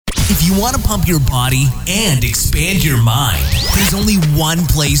If you want to pump your body and expand your mind, there's only one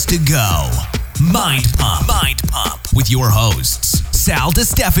place to go. Mind Pump. Mind Pump with your hosts, Sal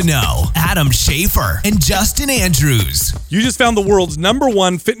DiStefano, Adam Schafer, and Justin Andrews. You just found the world's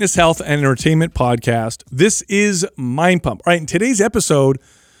 #1 fitness, health, and entertainment podcast. This is Mind Pump. All right, in today's episode,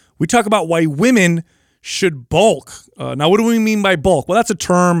 we talk about why women should bulk. Now, what do we mean by bulk? Well, that's a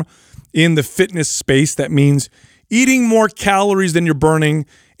term in the fitness space that means eating more calories than you're burning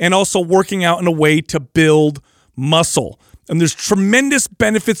and also working out in a way to build muscle. And there's tremendous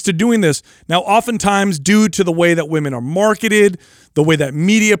benefits to doing this. Now, oftentimes due to the way that women are marketed, the way that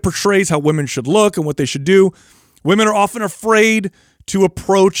media portrays how women should look and what they should do, women are often afraid to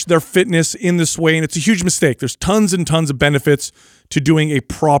approach their fitness in this way, and it's a huge mistake. There's tons and tons of benefits to doing a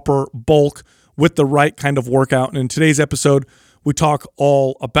proper bulk with the right kind of workout. And in today's episode, we talk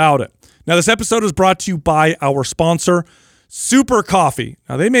all about it. Now, this episode is brought to you by our sponsor, Super Coffee.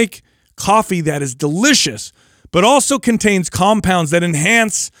 Now, they make coffee that is delicious, but also contains compounds that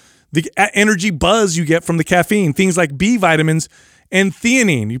enhance the energy buzz you get from the caffeine, things like B vitamins and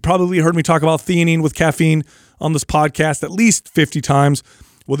theanine. You probably heard me talk about theanine with caffeine on this podcast at least 50 times.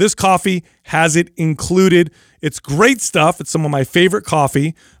 Well, this coffee has it included. It's great stuff. It's some of my favorite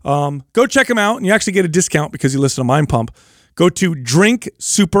coffee. Go check them out, and you actually get a discount because you listen to Mind Pump. Go to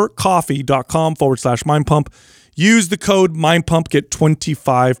drinksupercoffee.com/Mind Pump. Use the code MindPump, get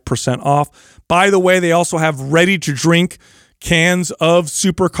 25% off. By the way, they also have ready-to-drink cans of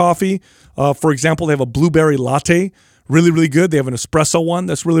Super Coffee. For example, they have a blueberry latte, really, really good. They have an espresso one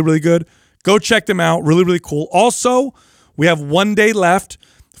that's really, really good. Go check them out, really, really cool. Also, we have 1 day left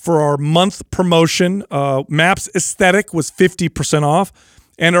for our month promotion. MAPS Aesthetic was 50% off,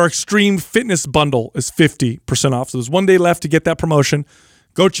 and our Extreme Fitness Bundle is 50% off. So there's 1 day left to get that promotion.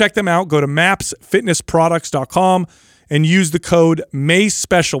 Go check them out. Go to mapsfitnessproducts.com and use the code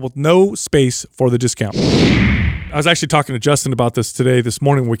MAYSPECIAL with no space for the discount. I was actually talking to Justin about this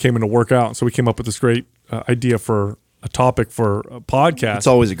morning when we came in to work out. So we came up with this great idea for a topic for a podcast. It's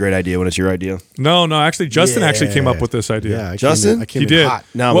always a great idea when it's your idea. No, actually, Justin actually came up with this idea. Yeah, Justin? I came He in did. hot.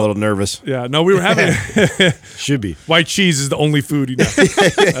 Now I'm a little nervous. Yeah, no, we were having Should be. white cheese is the only food he knows.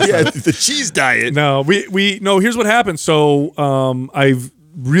 The cheese diet. No, here's what happened. So I've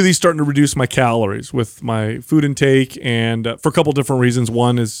really starting to reduce my calories with my food intake, and for a couple different reasons.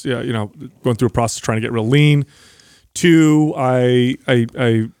 One is going through a process trying to get real lean. Two, I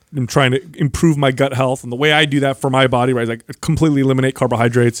am trying to improve my gut health, and the way I do that for my body, right, is I completely eliminate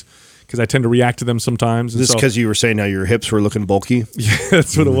carbohydrates because I tend to react to them sometimes. This is because you were saying how your hips were looking bulky? Yeah,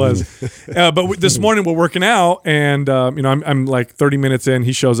 that's what it was. But this morning we're working out, and I'm like 30 minutes in.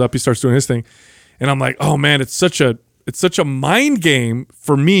 He shows up, he starts doing his thing, and I'm like, oh man, it's such a mind game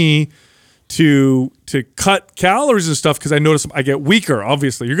for me to cut calories and stuff because I notice I get weaker.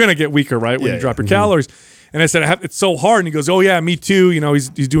 Obviously, you're gonna get weaker, right, when you drop your calories. And I said, it's so hard. And he goes, oh yeah, me too. He's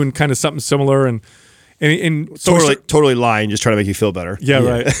doing kind of something similar, and so totally lying, just trying to make you feel better. Yeah,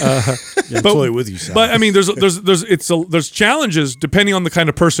 right. I'm totally with you, Sal. But I mean, there's challenges depending on the kind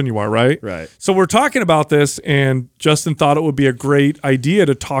of person you are, right? Right. So we're talking about this, and Justin thought it would be a great idea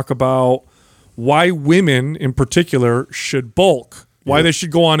to talk about why women in particular should bulk, why they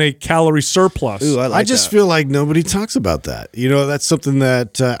should go on a calorie surplus. Ooh, I just feel like nobody talks about that. That's something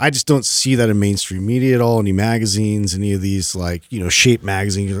that I just don't see that in mainstream media at all, any magazines, any of these Shape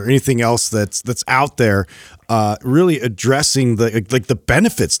magazines or anything else that's out there really addressing the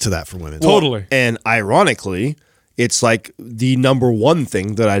benefits to that for women. Totally. And ironically, it's like the #1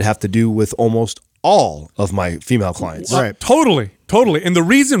 thing that I'd have to do with almost all of my female clients. Right. Totally. And the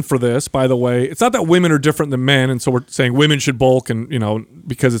reason for this, by the way, it's not that women are different than men, and so we're saying women should bulk and,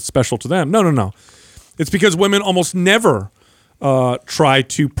 because it's special to them. No. It's because women almost never try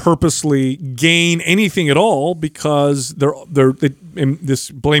to purposely gain anything at all because they're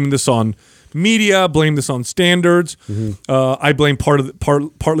blaming this on media, blame this on standards. I blame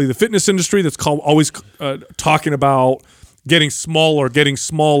partly the fitness industry that's always talking about getting smaller,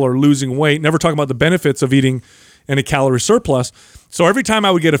 losing weight, never talking about the benefits of eating in a calorie surplus. So every time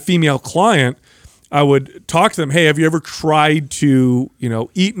I would get a female client, I would talk to them, hey, have you ever tried to,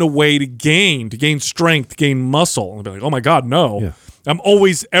 eat in a way to gain strength, gain muscle? And they'd be like, oh my God, no. Yeah. I'm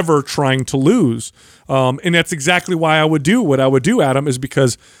always ever trying to lose. And that's exactly why I would do what I would do, Adam, is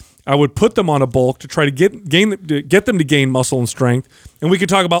because I would put them on a bulk to try to get them to gain muscle and strength. And we could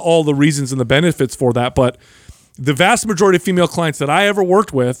talk about all the reasons and the benefits for that, but the vast majority of female clients that I ever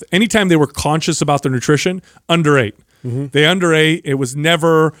worked with, anytime they were conscious about their nutrition, underate. They underate. It was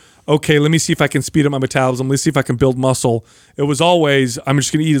never, okay, let me see if I can speed up my metabolism. Let's see if I can build muscle. It was always, I'm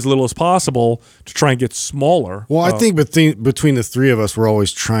just going to eat as little as possible to try and get smaller. Well, I think between the three of us, we're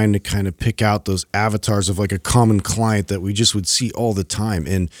always trying to kind of pick out those avatars of like a common client that we just would see all the time.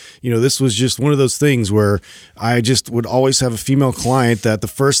 And, this was just one of those things where I just would always have a female client that the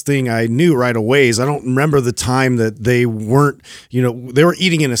first thing I knew right away is I don't remember the time that they weren't, they were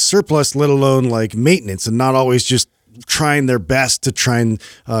eating in a surplus, let alone like maintenance, and not always just trying their best to try and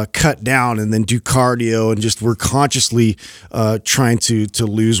cut down and then do cardio, and just were consciously trying to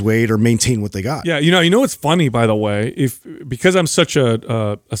lose weight or maintain what they got. Yeah, you know what's funny, by the way, because I'm such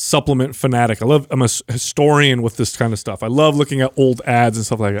a supplement fanatic. I'm a historian with this kind of stuff. I love looking at old ads and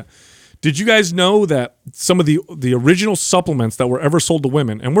stuff like that. Did you guys know that some of the original supplements that were ever sold to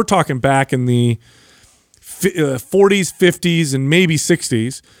women, and we're talking back in the 40s, 50s, and maybe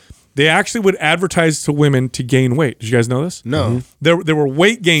 60s, they actually would advertise to women to gain weight. Did you guys know this? No. There were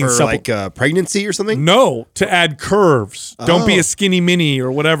weight gain For supplements. like pregnancy or something? No, to add curves. Don't be a skinny mini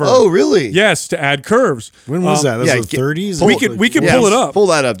or whatever. Oh, really? Yes, to add curves. When was that? That was yeah, the 30s? We could pull it up. Pull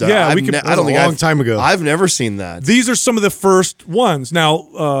that up, Doug. Yeah, we could. I don't think a long time ago. I've never seen that. These are some of the first ones. Now,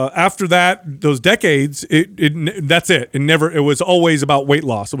 after that, those decades, that's it. It was always about weight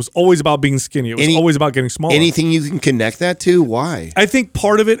loss. It was always about being skinny. It was always about getting smaller. Anything you can connect that to? Why? I think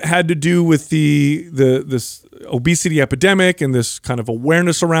part of it had to do with this obesity epidemic and this kind of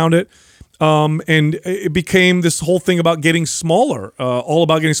awareness around it. And it became this whole thing about getting smaller, all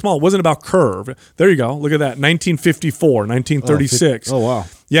about getting small. It wasn't about curve. There you go. Look at that. 1954, 1936. Oh, wow.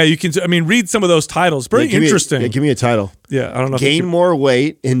 Yeah, you can, read some of those titles. Very interesting. Give me a title. Yeah, I don't know. Gain more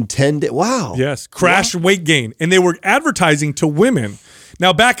weight in 10 days. Wow. Yes, crash weight gain. And they were advertising to women.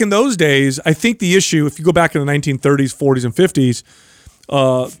 Now, back in those days, I think the issue, if you go back in the 1930s, 40s, and 50s,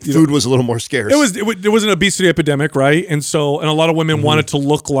 food was a little more scarce. There was an obesity epidemic, right? And a lot of women wanted to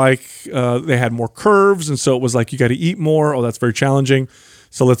look like they had more curves, and so it was like, you got to eat more. Oh, that's very challenging.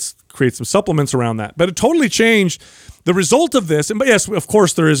 So let's create some supplements around that. But it totally changed. The result of this, but yes, of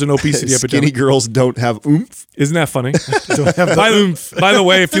course, there is an obesity epidemic. Skinny girls don't have oomph. Isn't that funny? By the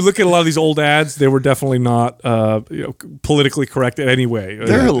way, if you look at a lot of these old ads, they were definitely not politically correct in any way.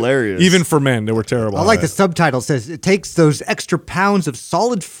 They're hilarious. Even for men, they were terrible. I like the subtitle says, it takes those extra pounds of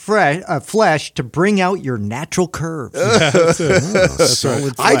solid flesh to bring out your natural curves. That's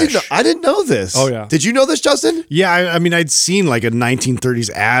right. I didn't know this. Oh, yeah. Did you know this, Justin? Yeah, I'd seen like a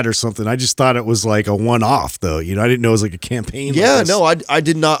 1930s ad or something. I just thought it was like a one-off, though. I didn't know it was like a campaign. Yeah, like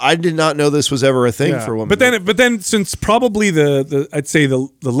this. no, I did not know this was ever a thing for women. But then since probably I'd say the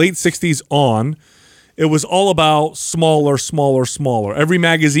late 60s on, it was all about smaller, smaller, smaller. Every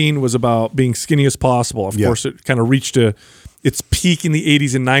magazine was about being skinny as possible. Of course, it kind of reached its peak in the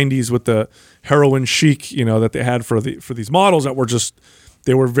 80s and 90s with the heroin chic, that they had for these models that were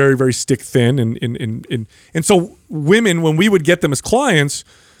they were very, very stick thin. And so women, when we would get them as clients,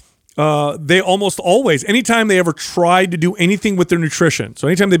 they almost always, anytime they ever tried to do anything with their nutrition, so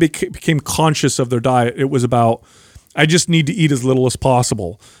anytime they became conscious of their diet, it was about, I just need to eat as little as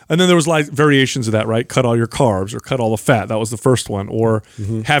possible. And then there was like variations of that, right? Cut all your carbs or cut all the fat. That was the first one. Or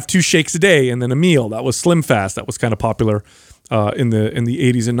have 2 shakes a day and then a meal. That was Slim Fast. That was kind of popular in the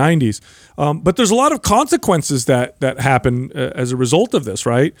 80s and 90s. But there's a lot of consequences that happen as a result of this,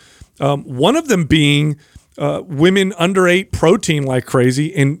 right? One of them being women underate protein like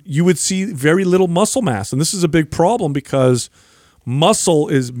crazy, and you would see very little muscle mass. And this is a big problem because muscle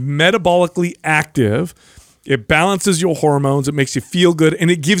is metabolically active. It balances your hormones. It makes you feel good, and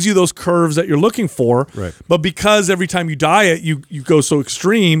it gives you those curves that you're looking for. Right. But because every time you diet, you go so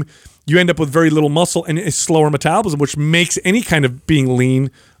extreme, you end up with very little muscle and a slower metabolism, which makes any kind of being lean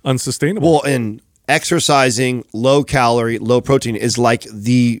unsustainable. Well, and exercising, low calorie, low protein is like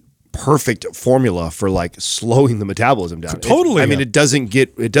the perfect formula for like slowing the metabolism down. Totally. It doesn't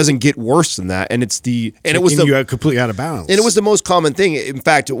get worse than that, and it was you completely out of balance. And it was the most common thing. In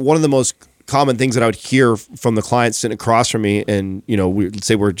fact, one of the most common things that I would hear from the clients sitting across from me, and let's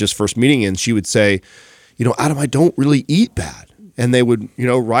say we're just first meeting, and she would say, Adam, I don't really eat bad, and they would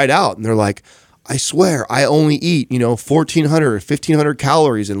write out, and they're like, I swear I only eat 1,400 or 1,500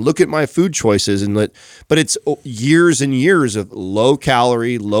 calories, and look at my food choices, but it's years and years of low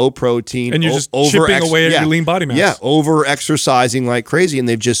calorie, low protein, and you're just chipping away at your lean body mass. Yeah, over exercising like crazy, and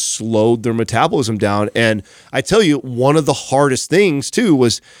they've just slowed their metabolism down. And I tell you, one of the hardest things too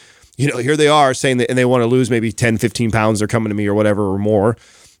was, here they are saying that, and they want to lose maybe 10, 15 pounds. They're coming to me or whatever or more.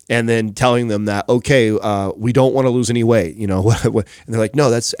 and then telling them that, okay, we don't want to lose any weight, you know, and they're like, no,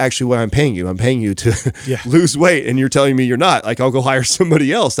 that's actually why I'm paying you. I'm paying you to lose weight, and you're telling me you're not. Like, I'll go hire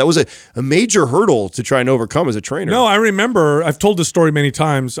somebody else. That was a major hurdle to try and overcome as a trainer. No, I remember. I've told this story many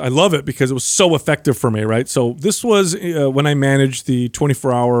times. I love it because it was so effective for me, right? So this was when I managed the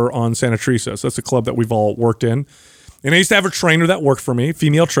 24-hour on Santa Teresa. So that's a club that we've all worked in. And I used to have a trainer that worked for me,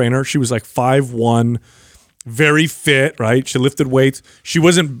 female trainer. She was like 5'1", very fit, right? She lifted weights. She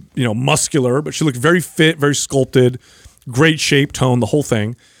wasn't, muscular, but she looked very fit, very sculpted, great shape, tone, the whole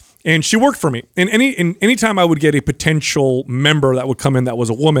thing. And she worked for me. And anytime I would get a potential member that would come in that was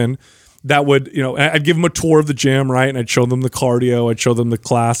a woman, that would, I'd give them a tour of the gym, right? And I'd show them the cardio, I'd show them the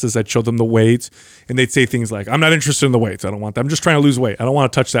classes, I'd show them the weights. And they'd say things like, I'm not interested in the weights. I don't want that. I'm just trying to lose weight. I don't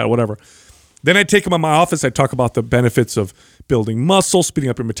want to touch that or whatever. Then I'd take them in my office. I'd talk about the benefits of building muscle, speeding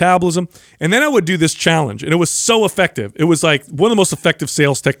up your metabolism. And then I would do this challenge. And it was so effective. It was like one of the most effective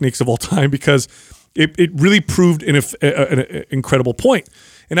sales techniques of all time because it really proved an incredible point.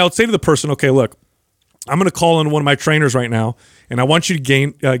 And I would say to the person, okay, look, I'm going to call in one of my trainers right now, and I want you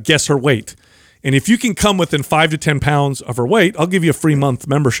to guess her weight. And if you can come within 5 to 10 pounds of her weight, I'll give you a free month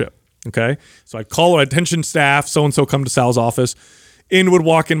membership. Okay? So I'd call her attention staff, so-and-so come to Sal's office. In would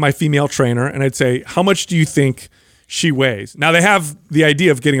walk in my female trainer, and I'd say, how much do you think she weighs? Now, they have the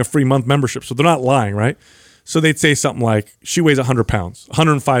idea of getting a free month membership, so they're not lying, right? So they'd say something like, she weighs 100 pounds,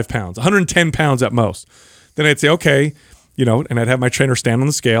 105 pounds, 110 pounds at most. Then I'd say, okay, and I'd have my trainer stand on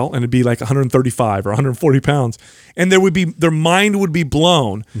the scale, and it'd be like 135 or 140 pounds. And their mind would be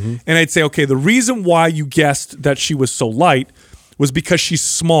blown. Mm-hmm. And I'd say, okay, the reason why you guessed that she was so light was because she's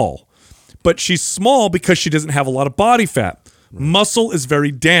small. But she's small because she doesn't have a lot of body fat. Muscle is very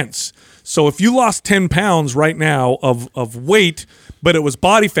dense. So if you lost 10 pounds right now of weight, but it was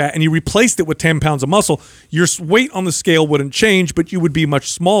body fat, and you replaced it with 10 pounds of muscle, your weight on the scale wouldn't change, but you would be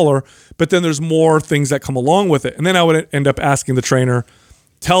much smaller. But then there's more things that come along with it. And then I would end up asking the trainer,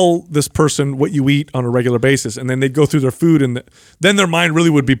 tell this person what you eat on a regular basis. And then they'd go through their food, and then their mind really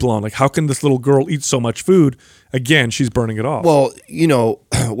would be blown. Like, how can this little girl eat so much food? Again, she's burning it off. Well,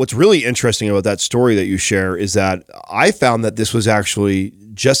 what's really interesting about that story that you share is that I found that this was actually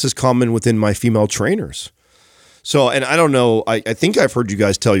just as common within my female trainers. So, and I don't know, I think I've heard you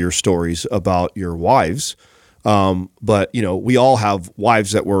guys tell your stories about your wives, but, we all have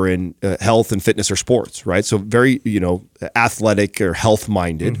wives that were in health and fitness or sports, right? So very, athletic or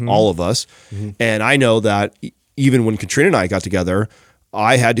health-minded, all of us. Mm-hmm. And I know that even when Katrina and I got together,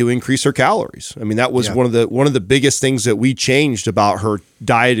 I had to increase her calories. I mean, that was one of the biggest things that we changed about her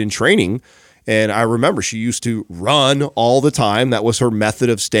diet and training. And I remember she used to run all the time. That was her method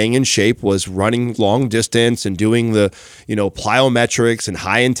of staying in shape, was running long distance and doing the, plyometrics and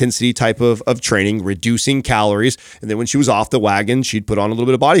high intensity type of training, reducing calories. And then when she was off the wagon, she'd put on a little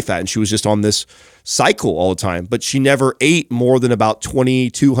bit of body fat, and she was just on this cycle all the time. But she never ate more than about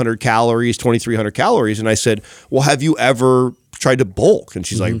 2,200 calories, 2,300 calories. And I said, well, have you ever tried to bulk? And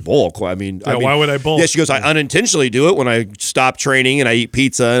she's like, bulk? Well, I mean, why would I bulk? Yeah, she goes, I unintentionally do it when I stop training and I eat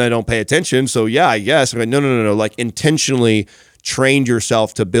pizza and I don't pay attention. So yeah, I guess. I'm like, no. Like, intentionally trained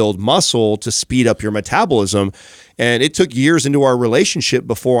yourself to build muscle to speed up your metabolism. And it took years into our relationship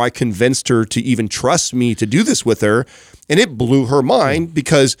before I convinced her to even trust me to do this with her. And it blew her mind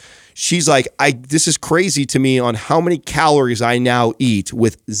because she's like, this is crazy to me on how many calories I now eat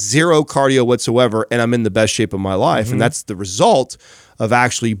with zero cardio whatsoever, and I'm in the best shape of my life. Mm-hmm. And that's the result of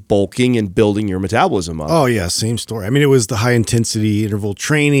actually bulking and building your metabolism up. Oh, yeah, same story. I mean, it was the high-intensity interval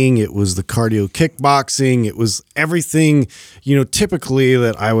training. It was the cardio kickboxing. It was everything, typically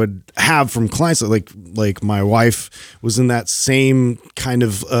that I would have from clients. Like my wife was in that same kind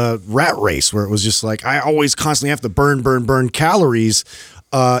of rat race where it was just like, I always constantly have to burn calories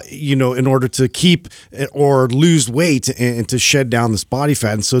in order to keep or lose weight and to shed down this body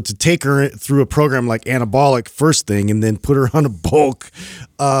fat. And so to take her through a program like Anabolic first thing and then put her on a bulk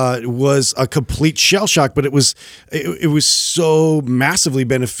was a complete shell shock. But it was so massively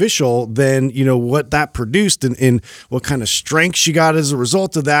beneficial then, what that produced and what kind of strength she got as a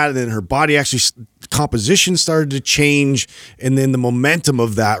result of that. And then her body actually composition started to change, and then the momentum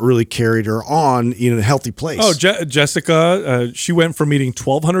of that really carried her on in a healthy place. Oh, Jessica, she went from eating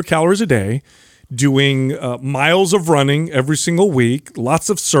 1,200 calories a day, doing miles of running every single week, lots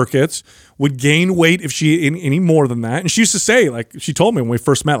of circuits, would gain weight if she ate any more than that. And she used to say, like, she told me when we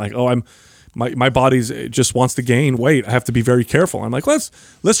first met, like, oh, my body's just wants to gain weight. I have to be very careful. I'm like, let's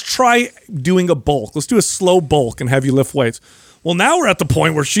try doing a bulk. Let's do a slow bulk and have you lift weights. Well, now we're at the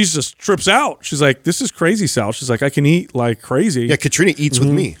point where she's just trips out. She's like, this is crazy, Sal. She's like, I can eat like crazy. Yeah, Katrina eats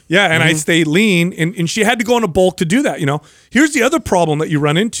with me. Yeah, and I stay lean, and she had to go on a bulk to do that. Here's the other problem that you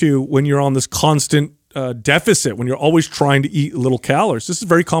run into when you're on this constant deficit, when you're always trying to eat little calories. This is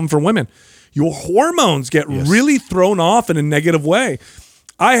very common for women. Your hormones get really thrown off in a negative way.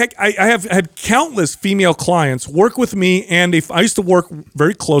 I have had countless female clients work with me, and I used to work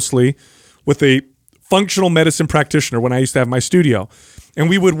very closely with a functional medicine practitioner when I used to have my studio, and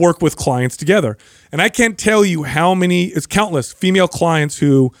we would work with clients together. And I can't tell you how many, it's countless female clients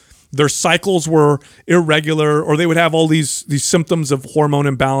who their cycles were irregular, or they would have all these symptoms of hormone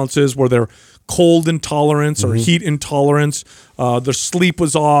imbalances where they're cold intolerance or heat intolerance. Their sleep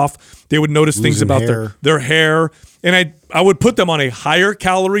was off. They would notice things about their hair. And I would put them on a higher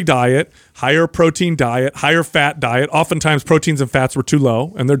calorie diet, higher protein diet, higher fat diet. Oftentimes proteins and fats were too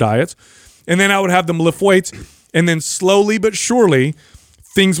low in their diets. And then I would have them lift weights. And then slowly but surely,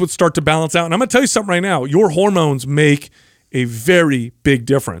 things would start to balance out. And I'm going to tell you something right now. Your hormones make a very big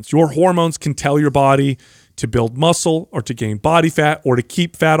difference. Your hormones can tell your body to build muscle or to gain body fat or to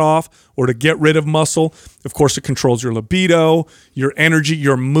keep fat off or to get rid of muscle. Of course, it controls your libido, your energy,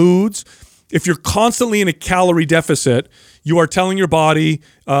 your moods. If you're constantly in a calorie deficit, you are telling your body,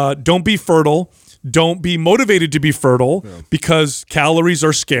 don't be fertile. Don't be motivated to be fertile because calories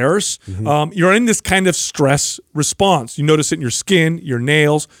are scarce. You're in this kind of stress response. You notice it in your skin, your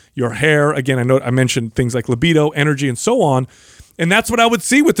nails, your hair. Again, I mentioned things like libido, energy, and so on. And that's what I would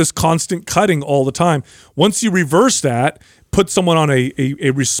see with this constant cutting all the time. Once you reverse that, put someone on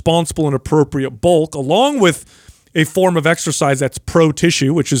a responsible and appropriate bulk, along with a form of exercise that's pro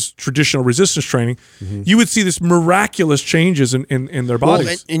tissue, which is traditional resistance training, you would see this miraculous changes in their bodies.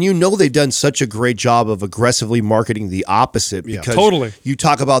 Well, and they've done such a great job of aggressively marketing the opposite because totally. You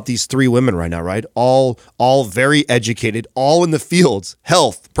talk about these three women right now, right? All very educated, all in the fields,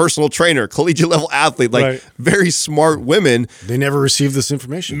 health, personal trainer, collegiate level athlete, very smart women. They never received this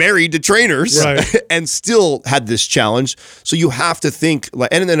information. Married to trainers and still had this challenge. So you have to think,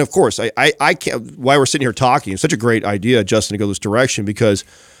 and then of course, I can't, while we're sitting here talking, it's such a great idea, Justin, to go this direction, because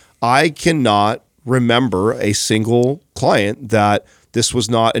I cannot remember a single client that this was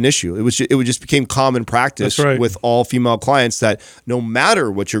not an issue. It just became common practice with all female clients that no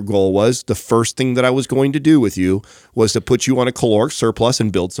matter what your goal was, the first thing that I was going to do with you was to put you on a caloric surplus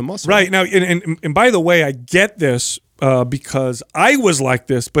and build some muscle. Right. Now, and by the way, I get this because I was like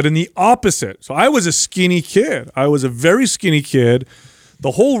this, but in the opposite. So I was a skinny kid. I was a very skinny kid. The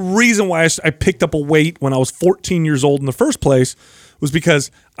whole reason why I picked up a weight when I was 14 years old in the first place was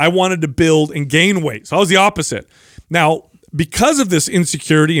because I wanted to build and gain weight. So I was the opposite. Now, because of this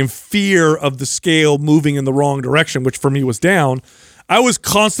insecurity and fear of the scale moving in the wrong direction, which for me was down, I was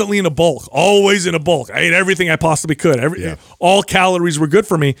constantly in a bulk, always in a bulk. I ate everything I possibly could. All calories were good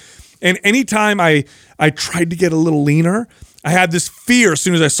for me. And anytime I tried to get a little leaner, I had this fear as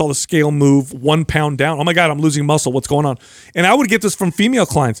soon as I saw the scale move 1 pound down. Oh my God, I'm losing muscle. What's going on? And I would get this from female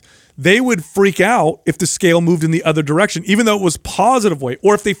clients. They would freak out if the scale moved in the other direction, even though it was positive weight,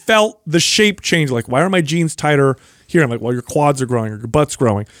 or if they felt the shape change. Like, why are my jeans tighter here? I'm like, well, your quads are growing or your butt's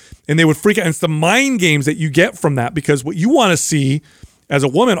growing. And they would freak out. And it's the mind games that you get from that, because what you want to see as a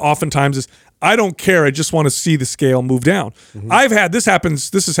woman oftentimes is, I don't care. I just want to see the scale move down. I've had this happens.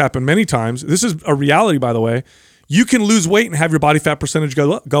 This has happened many times. This is a reality, by the way. You can lose weight and have your body fat percentage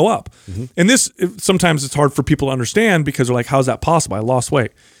go up. And this, sometimes it's hard for people to understand because they're like, how's that possible? I lost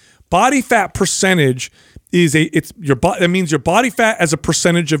weight. Body fat percentage that means your body fat as a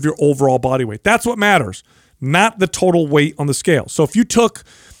percentage of your overall body weight. That's what matters, not the total weight on the scale. So if you took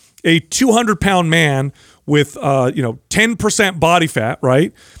a 200-pound man with 10% body fat,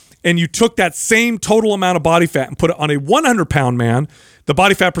 right? And you took that same total amount of body fat and put it on a 100-pound man, the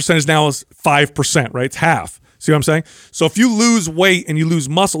body fat percentage now is 5%, right? It's half. See what I'm saying? So if you lose weight and you lose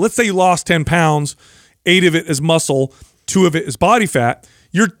muscle, let's say you lost 10 pounds, 8 of it is muscle, 2 of it is body fat.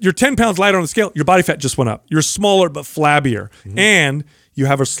 You're 10 pounds lighter on the scale. Your body fat just went up. You're smaller but flabbier, and you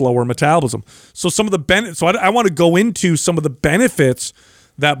have a slower metabolism. So some of the benefits. So I want to go into some of the benefits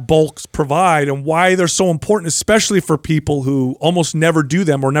that bulks provide and why they're so important, especially for people who almost never do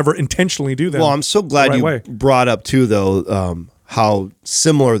them or never intentionally do them. Well, I'm so glad you brought up too, though, how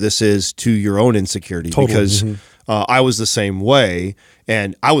similar this is to your own insecurity, because I was the same way,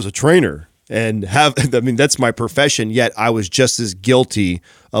 and I was a trainer and that's my profession, yet I was just as guilty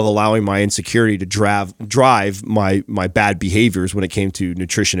of allowing my insecurity to drive my bad behaviors when it came to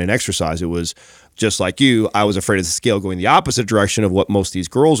nutrition and exercise. It was just like you, I was afraid of the scale going the opposite direction of what most of these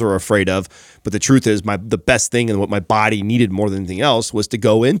girls are afraid of. But the truth is, the best thing and what my body needed more than anything else was to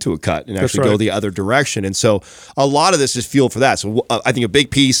go into a cut and actually go the other direction. And so a lot of this is fuel for that. So I think a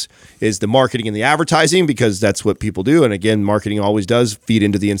big piece is the marketing and the advertising, because that's what people do. And again, marketing always does feed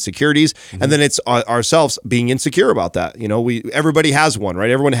into the insecurities. And then it's ourselves being insecure about that. You know, everybody has one, right?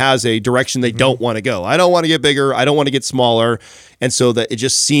 Everyone has a direction they don't want to go. I don't want to get bigger. I don't want to get smaller. And so that it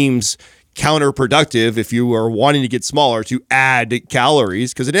just seems counterproductive if you are wanting to get smaller to add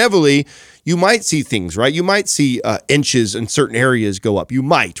calories, because inevitably you might see things, right? You might see inches in certain areas go up. You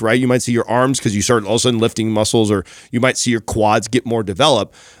might, right? You might see your arms because you start all of a sudden lifting muscles, or you might see your quads get more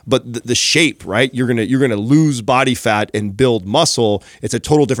developed. But the shape, right? You're gonna lose body fat and build muscle. It's a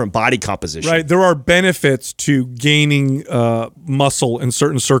total different body composition. Right. There are benefits to gaining muscle in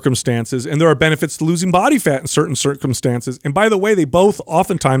certain circumstances, and there are benefits to losing body fat in certain circumstances. And by the way, they both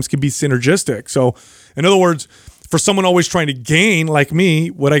oftentimes can be synergistic. So, in other words, for someone always trying to gain like me,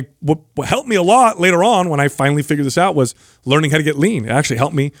 what helped me a lot later on when I finally figured this out was learning how to get lean. It actually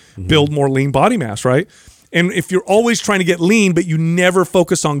helped me build more lean body mass, right? And if you're always trying to get lean, but you never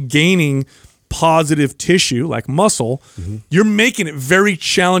focus on gaining positive tissue like muscle, you're making it very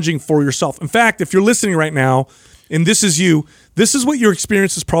challenging for yourself. In fact, if you're listening right now, and this is you, this is what your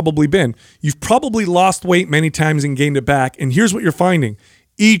experience has probably been. You've probably lost weight many times and gained it back. And here's what you're finding.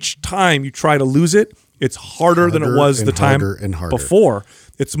 Each time you try to lose it, it's harder than it was the time before.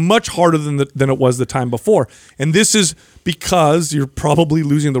 It's much harder than it was the time before. And this is because you're probably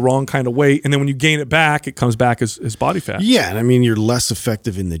losing the wrong kind of weight. And then when you gain it back, it comes back as body fat. Yeah. And I mean, you're less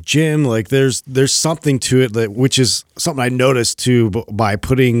effective in the gym. Like there's something to it which is something I noticed too by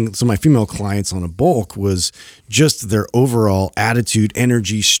putting some of my female clients on a bulk, was just their overall attitude,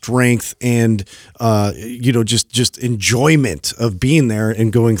 energy, strength, and, just enjoyment of being there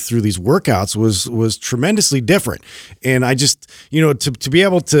and going through these workouts was tremendously different. And I just, to be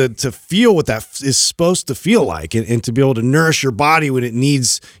able to feel what that is supposed to feel like, and to be able to nourish your body when it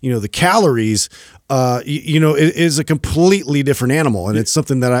needs, the calories, it is a completely different animal. And it's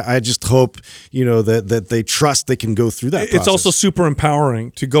something that I just hope, that they trust they can go through that process. It's also super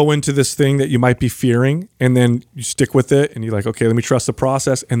empowering to go into this thing that you might be fearing, and then you stick with it and you're like, okay, let me trust the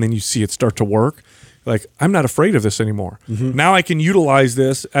process. And then you see it start to work. Like, I'm not afraid of this anymore. Now I can utilize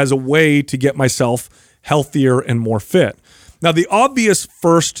this as a way to get myself healthier and more fit. Now, the obvious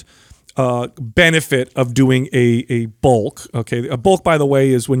first benefit of doing a bulk, okay, a bulk, by the way,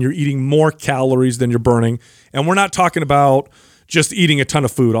 is when you're eating more calories than you're burning. And we're not talking about just eating a ton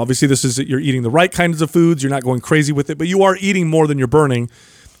of food. Obviously, this is you're eating the right kinds of foods. You're not going crazy with it, but you are eating more than you're burning.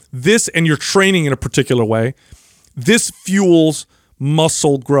 This, and you're training in a particular way, this fuels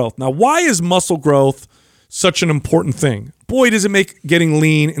muscle growth. Now, why is muscle growth such an important thing? Boy, does it make getting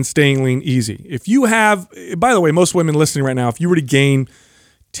lean and staying lean easy. If you have, by the way, most women listening right now, if you were to gain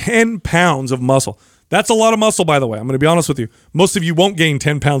 10 pounds of muscle, that's a lot of muscle, by the way. I'm going to be honest with you. Most of you won't gain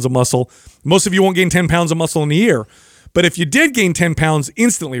 10 pounds of muscle. Most of you won't gain 10 pounds of muscle in a year. But if you did gain 10 pounds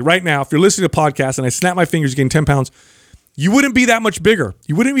instantly right now, if you're listening to a podcast and I snap my fingers, you gain 10 pounds, you wouldn't be that much bigger.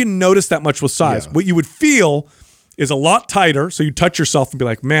 You wouldn't even notice that much with size. Yeah. What you would feel is a lot tighter. So you touch yourself and be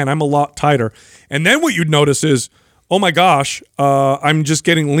like, man, I'm a lot tighter. And then what you'd notice is, oh my gosh, I'm just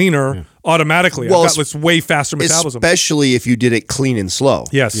getting leaner automatically. Well, I've got this way faster metabolism. Especially if you did it clean and slow.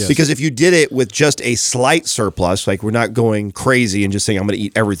 Yes. Because if you did it with just a slight surplus, like we're not going crazy and just saying I'm going to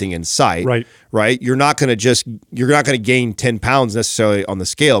eat everything in sight. Right. You're not going to gain 10 pounds necessarily on the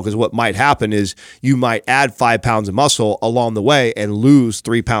scale, because what might happen is you might add 5 pounds of muscle along the way and lose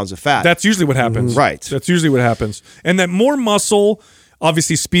 3 pounds of fat. That's usually what happens. Right. That's usually what happens. And that more muscle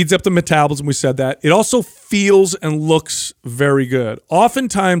obviously speeds up the metabolism. We said that. It also feels and looks very good.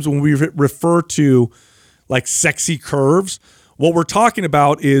 Oftentimes when we refer to like sexy curves, what we're talking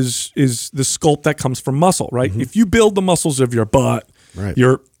about is the sculpt that comes from muscle, right? If you build the muscles of your butt,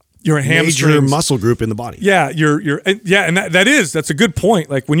 your hamstrings, major muscle group in the body. Yeah, and that's a good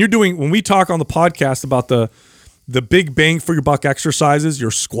point. Like when we talk on the podcast about the big bang for your buck exercises, your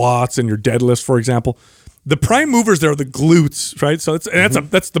squats and your deadlifts, for example, the prime movers there are the glutes, right? So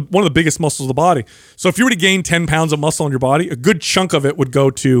that's one of the biggest muscles of the body. So if you were to gain 10 pounds of muscle in your body, a good chunk of it would go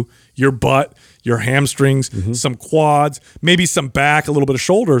to your butt, your hamstrings, some quads, maybe some back, a little bit of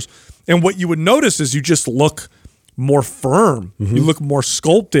shoulders. And what you would notice is you just look more firm. You look more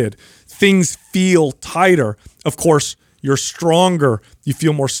sculpted. Things feel tighter. Of course, you're stronger. You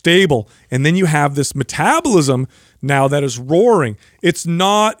feel more stable. And then you have this metabolism now that is roaring. It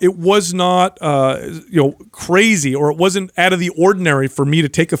was not crazy, or it wasn't out of the ordinary for me to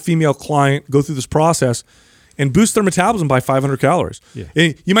take a female client, go through this process, and boost their metabolism by 500 calories. Yeah.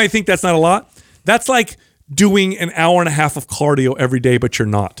 And you might think that's not a lot. That's like doing an hour and a half of cardio every day, but you're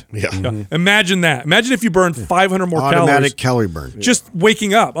not. Yeah. Imagine that. Imagine if you burned 500 more Automatic calories. calorie burn. Just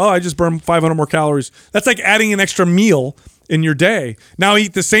waking up. Oh, I just burned 500 more calories. That's like adding an extra meal in your day. Now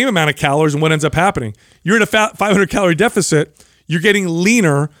eat the same amount of calories, and what ends up happening? You're in a 500 calorie deficit. You're getting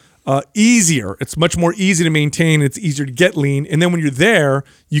leaner easier. It's much more easy to maintain. It's easier to get lean. And then when you're there,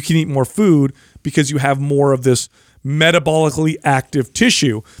 you can eat more food because you have more of this metabolically active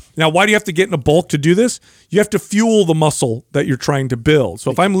tissue. Now, why do you have to get in a bulk to do this? You have to fuel the muscle that you're trying to build. So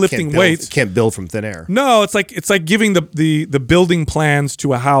if I'm lifting weights, can't build from thin air. No, it's like giving the building plans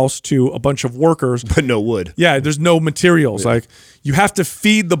to a house to a bunch of workers, but no wood. Yeah, there's no materials. Like you have to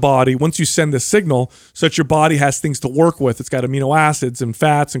feed the body once you send this signal, so that your body has things to work with. It's got amino acids and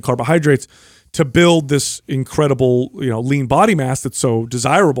fats and carbohydrates to build this incredible, lean body mass that's so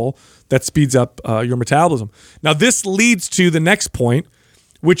desirable that speeds up your metabolism. Now, this leads to the next point,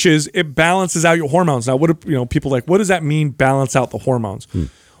 which is it balances out your hormones. Now, people are like, what does that mean, balance out the hormones?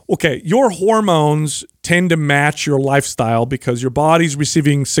 Okay, your hormones tend to match your lifestyle because your body's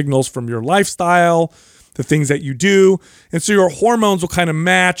receiving signals from your lifestyle, the things that you do. And so your hormones will kind of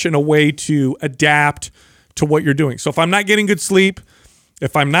match in a way to adapt to what you're doing. So if I'm not getting good sleep,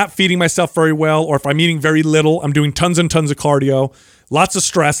 if I'm not feeding myself very well, or if I'm eating very little, I'm doing tons and tons of cardio, lots of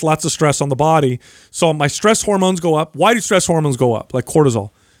stress on the body. So my stress hormones go up. Why do stress hormones go up? Like cortisol.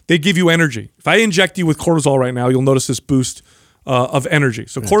 They give you energy. If I inject you with cortisol right now, you'll notice this boost of energy.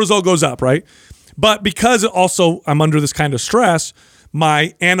 So cortisol goes up, right? But because also I'm under this kind of stress,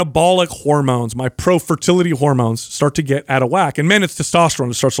 my anabolic hormones, my pro-fertility hormones start to get out of whack. In men, it's testosterone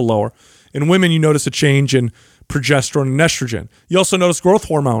that starts to lower. In women, you notice a change in progesterone and estrogen. You also notice growth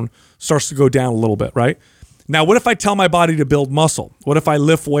hormone starts to go down a little bit, right? Now, what if I tell my body to build muscle? What if I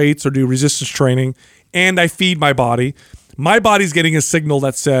lift weights or do resistance training and I feed my body? My body's getting a signal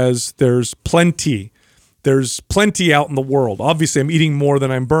that says there's plenty. There's plenty out in the world. Obviously, I'm eating more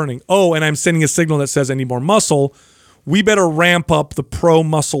than I'm burning. Oh, and I'm sending a signal that says I need more muscle. We better ramp up the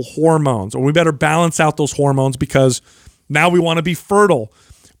pro-muscle hormones, or we better balance out those hormones because now we want to be fertile.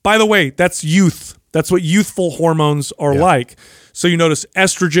 By the way, that's youth. That's what youthful hormones are like. So you notice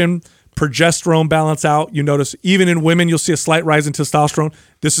estrogen, progesterone balance out. You notice even in women, you'll see a slight rise in testosterone.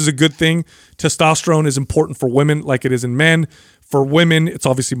 This is a good thing. Testosterone is important for women like it is in men. For women, it's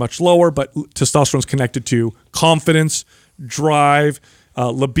obviously much lower, but testosterone is connected to confidence, drive,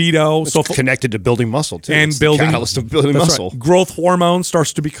 libido. It's connected to building muscle too. And it's building, the catalyst of building muscle. Right. Growth hormone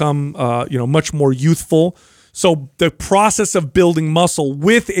starts to become much more youthful. So the process of building muscle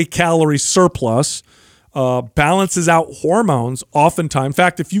with a calorie surplus balances out hormones oftentimes. In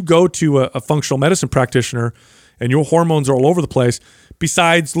fact, if you go to a functional medicine practitioner and your hormones are all over the place,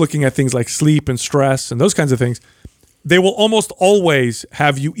 besides looking at things like sleep and stress and those kinds of things, they will almost always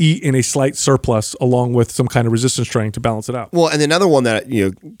have you eat in a slight surplus along with some kind of resistance training to balance it out. Well, and another one that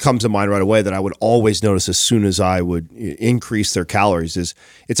comes to mind right away that I would always notice as soon as I would increase their calories is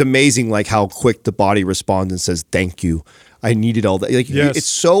it's amazing like how quick the body responds and says, thank you. I needed all that. Yes. It's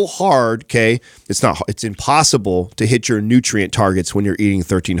so hard, okay? It's impossible to hit your nutrient targets when you're eating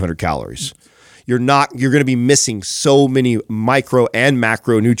 1,300 calories. You're going to be missing so many micro and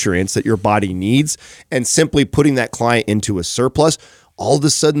macronutrients that your body needs, and simply putting that client into a surplus, all of a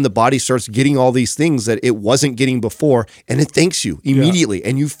sudden the body starts getting all these things that it wasn't getting before, and it thanks you immediately,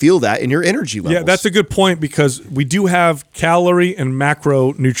 and you feel that in your energy levels. Yeah, that's a good point because we do have calorie and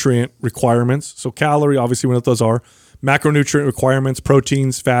macronutrient requirements. So calorie, obviously we know what those are. Macronutrient requirements,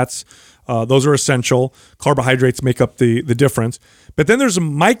 proteins, fats, those are essential. Carbohydrates make up the difference. But then there's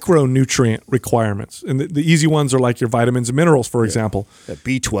micronutrient requirements. And the easy ones are like your vitamins and minerals, for example.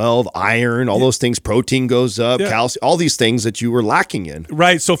 B12, iron, all those things, protein goes up, calcium, all these things that you were lacking in.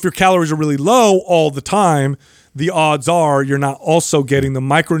 Right. So if your calories are really low all the time, the odds are you're not also getting the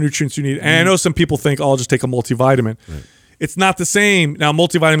micronutrients you need. And I know some people think, oh, I'll just take a multivitamin. Right. It's not the same. Now,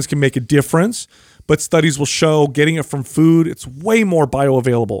 multivitamins can make a difference, but studies will show getting it from food, it's way more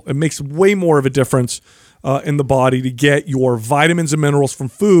bioavailable. It makes way more of a difference in the body to get your vitamins and minerals from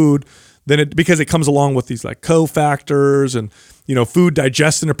food because it comes along with these like cofactors and food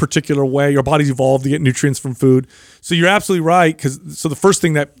digests in a particular way. Your body's evolved to get nutrients from food. So you're absolutely right. So the first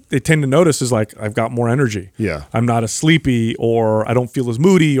thing that they tend to notice is like, I've got more energy. Yeah. I'm not as sleepy, or I don't feel as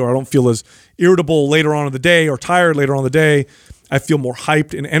moody, or I don't feel as irritable later on in the day, or tired later on in the day. I feel more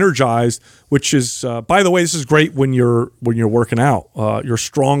hyped and energized, which is, by the way, this is great when you're working out. You're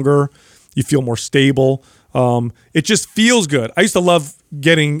stronger. You feel more stable. It just feels good. I used to love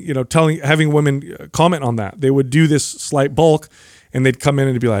having women comment on that. They would do this slight bulk, and they'd come in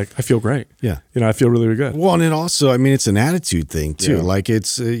and be like, I feel great. Yeah. I feel really, really good. Well, and it also, I mean, it's an attitude thing too. Yeah. Like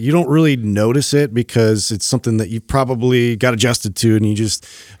it's, you don't really notice it because it's something that you probably got adjusted to, and you just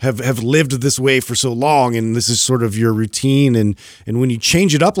have lived this way for so long, and this is sort of your routine. And when you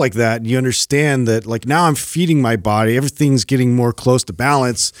change it up like that, you understand that like now I'm feeding my body, everything's getting more close to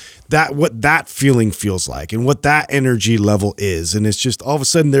balance. What that feeling feels like and what that energy level is. And it's just all of a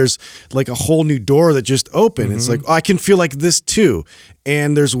sudden there's like a whole new door that just opened. It's like, oh, I can feel like this too.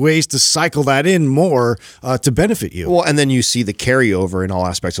 And there's ways to cycle that in more to benefit you. Well, and then you see the carryover in all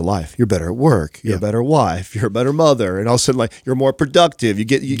aspects of life. You're better at work. You're a better wife. You're a better mother. And all of a sudden, like, you're more productive. You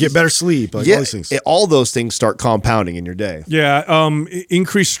get better sleep. Like all these things. All those things start compounding in your day. Yeah.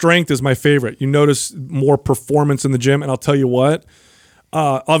 Increased strength is my favorite. You notice more performance in the gym. And I'll tell you what,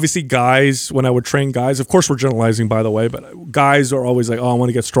 obviously guys, when I would train guys, of course we're generalizing by the way, but guys are always like, oh, I want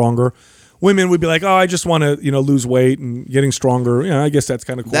to get stronger. Women would be like, oh, I just want to, lose weight and getting stronger. I guess that's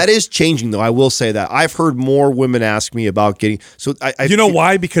kind of cool. That is changing, though. I will say that. I've heard more women ask me about getting... So you know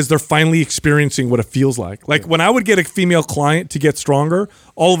why? Because they're finally experiencing what it feels like. Like when I would get a female client to get stronger,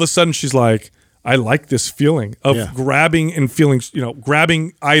 all of a sudden she's like, I like this feeling of grabbing and feeling,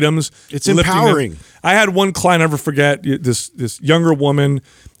 grabbing items. It's empowering. I had one client, I'll never forget, this younger woman.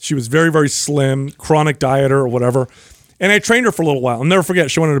 She was very, very slim, chronic dieter or whatever. And I trained her for a little while. I'll never forget.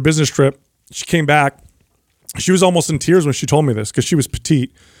 She went on a business trip. She came back. She was almost in tears when she told me this because she was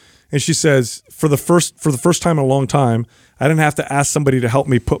petite. And she says, for the first time in a long time, I didn't have to ask somebody to help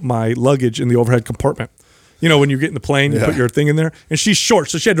me put my luggage in the overhead compartment. When you get in the plane, you put your thing in there. And she's short,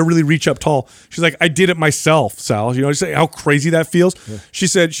 so she had to really reach up tall. She's like, I did it myself, Sal. You say how crazy that feels? Yeah. She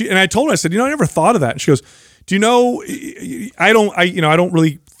said, and I told her, I said, I never thought of that. And she goes, do you know, I don't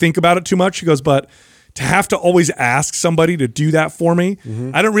really think about it too much. She goes, but to have to always ask somebody to do that for me,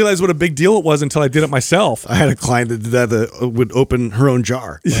 I didn't realize what a big deal it was until I did it myself. I had a client that did that would open her own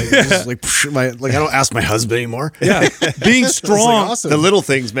jar. Like, I don't ask my husband anymore. Yeah, being strong, awesome. The little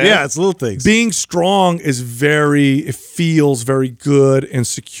things, man. Yeah, it's little things. Being strong it feels very good and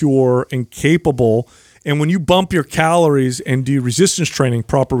secure and capable. And when you bump your calories and do resistance training,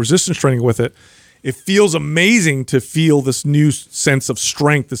 proper resistance training with it, it feels amazing to feel this new sense of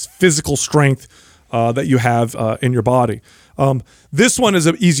strength, this physical strength that you have in your body. This one is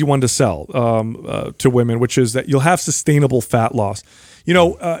an easy one to sell to women, which is that you'll have sustainable fat loss.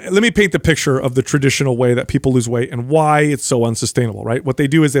 Let me paint the picture of the traditional way that people lose weight and why it's so unsustainable, right? What they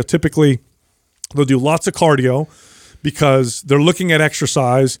do is they'll do lots of cardio because they're looking at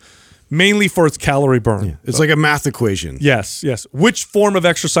exercise mainly for its calorie burn. Yeah. It's like a math equation. Yes. Which form of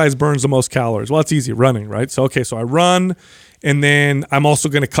exercise burns the most calories? Well, it's easy, running, right? So I run, and then I'm also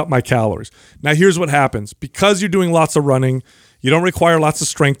going to cut my calories. Now, here's what happens. Because you're doing lots of running, you don't require lots of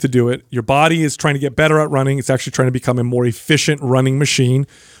strength to do it. Your body is trying to get better at running. It's actually trying to become a more efficient running machine,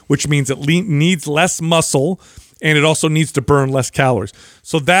 which means it needs less muscle, and it also needs to burn less calories.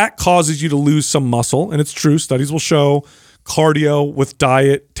 So that causes you to lose some muscle, and it's true. Studies will show cardio with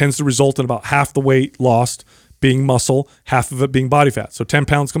diet tends to result in about half the weight lost being muscle, half of it being body fat. So 10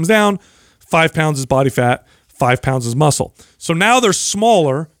 pounds comes down, 5 pounds is body fat, 5 pounds is muscle. So now they're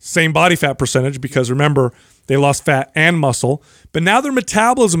smaller, same body fat percentage, because remember, they lost fat and muscle, but now their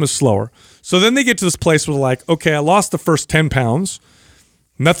metabolism is slower. So then they get to this place where they're like, okay, I lost the first 10 pounds.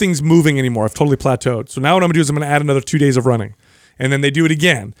 Nothing's moving anymore. I've totally plateaued. So now what I'm going to do is I'm going to add another 2 days of running. And then they do it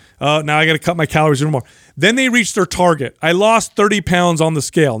again. Now I got to cut my calories even more. Then they reach their target. I lost 30 pounds on the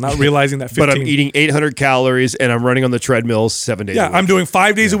scale, not realizing that 15. But I'm eating 800 calories and I'm running on the treadmill 7 days a week. I'm doing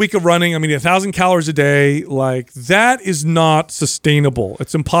 5 days a week of running. I'm eating 1,000 calories a day. Like, that is not sustainable.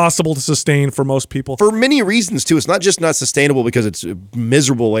 It's impossible to sustain for most people. For many reasons, too. It's not just not sustainable because it's a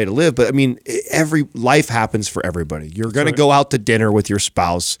miserable way to live, but I mean, every life happens for everybody. You're going to go out to dinner with your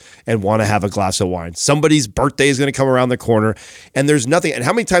spouse and want to have a glass of wine. Somebody's birthday is going to come around the corner and there's nothing. And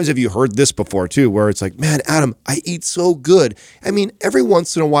how many times have you heard this before, too, where it's like, man, Adam, I eat so good. I mean, every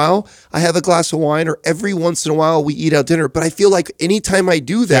once in a while, I have a glass of wine, or every once in a while, we eat out dinner. But I feel like anytime I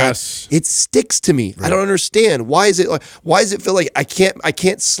do that, it sticks to me. Right. I don't understand. Why does it feel like I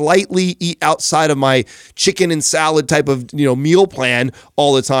can't slightly eat outside of my chicken and salad type of meal plan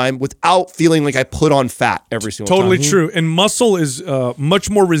all the time without feeling like I put on fat every single time? Totally true. And muscle is a much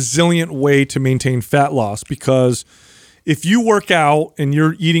more resilient way to maintain fat loss, because if you work out and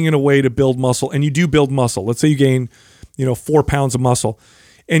you're eating in a way to build muscle, and you do build muscle, let's say you gain, 4 pounds of muscle,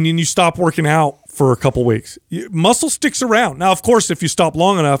 and then you stop working out for a couple weeks, muscle sticks around. Now, of course, if you stop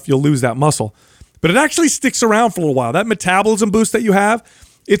long enough, you'll lose that muscle, but it actually sticks around for a little while. That metabolism boost that you have,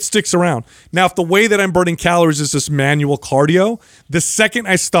 it sticks around. Now, if the way that I'm burning calories is this manual cardio, the second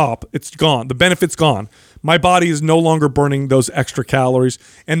I stop, it's gone. The benefit's gone. My body is no longer burning those extra calories.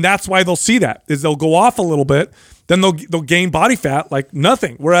 And that's why they'll see that, is they'll go off a little bit, then they'll gain body fat like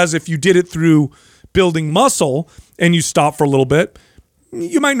nothing. Whereas if you did it through building muscle and you stop for a little bit,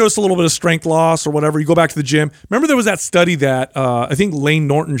 you might notice a little bit of strength loss or whatever. You go back to the gym. Remember there was that study that I think Lane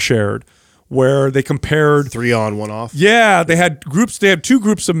Norton shared where they compared 3 on, 1 off. Yeah, they had groups. They had 2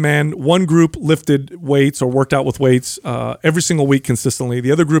 groups of men. One group lifted weights or worked out with weights every single week consistently.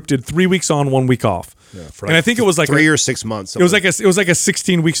 The other group did 3 weeks on, 1 week off. Yeah, and I think it was like 3 or 6 months. It was like a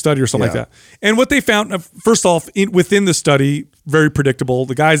 16-week study or something like that. And what they found, first off, within the study, very predictable.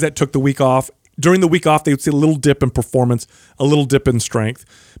 The guys that took the week off, during the week off, they would see a little dip in performance, a little dip in strength.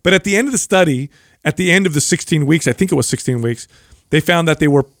 But at the end of the study, at the end of the 16 weeks, I think it was 16 weeks, they found that they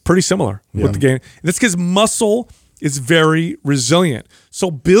were pretty similar with the gain. That's because muscle is very resilient.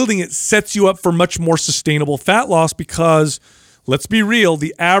 So building it sets you up for much more sustainable fat loss because, let's be real,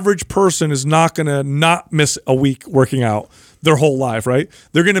 the average person is not going to not miss a week working out their whole life, right?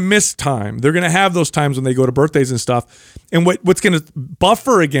 They're going to miss time. They're going to have those times when they go to birthdays and stuff. And what's going to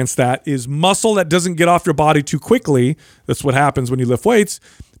buffer against that is muscle that doesn't get off your body too quickly. That's what happens when you lift weights.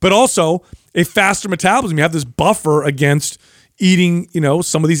 But also a faster metabolism. You have this buffer against eating,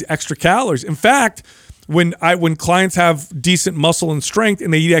 some of these extra calories. In fact, when clients have decent muscle and strength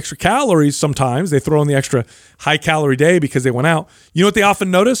and they eat extra calories, sometimes they throw in the extra high calorie day because they went out. You know what they often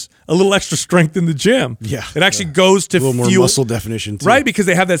notice? A little extra strength in the gym. Yeah, it actually goes to a little more muscle definition too. Right? Because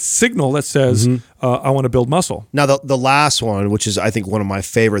they have that signal that says, "I want to build muscle." Now, the last one, which is I think one of my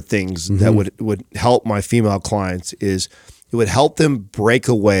favorite things that would help my female clients is, it would help them break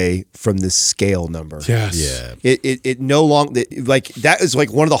away from this scale number. Yes. Yeah. It no longer, like, that is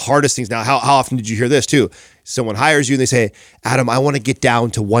like one of the hardest things. Now, how often did you hear this too? Someone hires you and they say, Adam, I want to get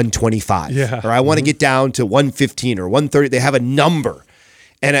down to 125. Yeah. Or I want to get down to 115 or 130. They have a number.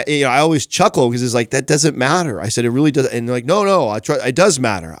 And I always chuckle because it's like, that doesn't matter. I said, it really does. And they're like, no, it does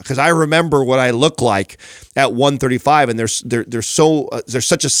matter because I remember what I look like at 135, and they're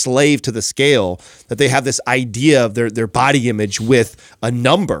such a slave to the scale that they have this idea of their body image with a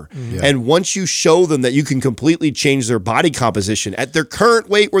number. Yeah. And once you show them that you can completely change their body composition at their current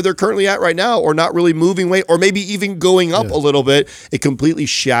weight where they're currently at right now, or not really moving weight, or maybe even going up a little bit, it completely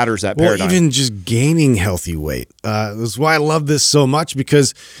shatters that paradigm. Even just gaining healthy weight. That's why I love this so much,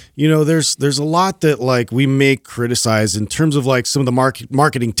 because there's a lot that like we may criticize in terms of like some of the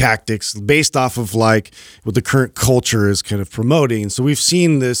marketing tactics based off of like what the current culture is kind of promoting. And so we've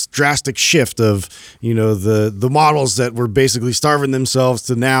seen this drastic shift of, the models that were basically starving themselves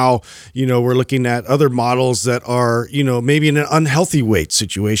to now, we're looking at other models that are, maybe in an unhealthy weight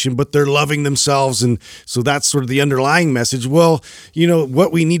situation, but they're loving themselves. And so that's sort of the underlying message. Well,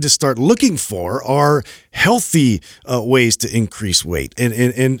 what we need to start looking for are healthy ways to increase weight and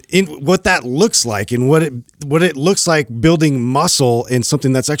in what that looks like, and what it looks like building muscle and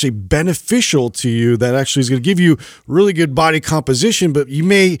something that's actually beneficial to you, that actually is going to give you really good body composition, but you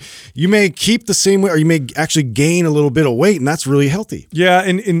may keep the same weight, or you may actually gain a little bit of weight, and that's really healthy. Yeah,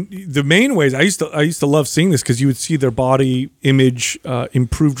 and the main ways, I used to love seeing this because you would see their body image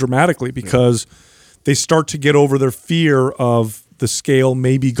improve dramatically because they start to get over their fear of the scale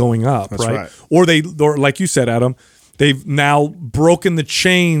maybe going up. That's right. Or like you said, Adam, they've now broken the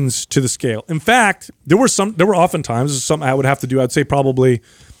chains to the scale. In fact, there were oftentimes, this is something I would have to do, I'd say probably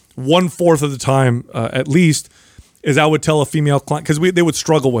 1/4 of the time at least, is I would tell a female client, because they would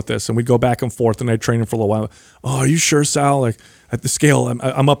struggle with this, and we'd go back and forth, and I'd train them for a little while. Oh, are you sure, Sal? Like at the scale,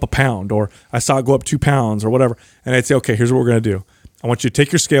 I'm up a pound, or I saw it go up 2 pounds, or whatever. And I'd say, okay, here's what we're going to do. I want you to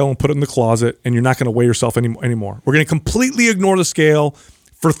take your scale and put it in the closet, and you're not going to weigh yourself anymore. We're going to completely ignore the scale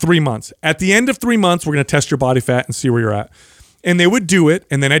for 3 months. At the end of 3 months, we're going to test your body fat and see where you're at. And they would do it,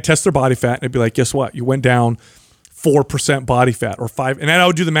 and then I'd test their body fat, and I'd be like, guess what? You went down 4% body fat, or 5%. And then I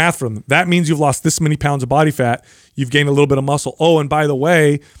would do the math for them. That means you've lost this many pounds of body fat. You've gained a little bit of muscle. Oh, and by the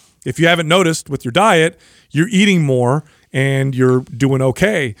way, if you haven't noticed with your diet, you're eating more and you're doing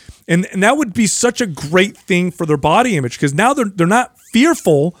okay. And that would be such a great thing for their body image, because now they're not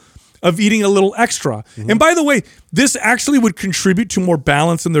fearful of eating a little extra. And by the way, this actually would contribute to more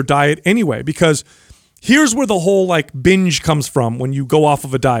balance in their diet anyway, because here's where the whole like binge comes from when you go off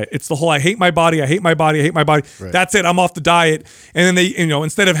of a diet. It's the whole, I hate my body, I hate my body, I hate my body. Right. That's it, I'm off the diet. And then they,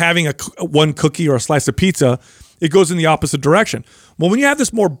 instead of having one cookie or a slice of pizza, it goes in the opposite direction. Well, when you have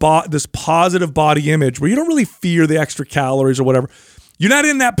this this positive body image where you don't really fear the extra calories or whatever, you're not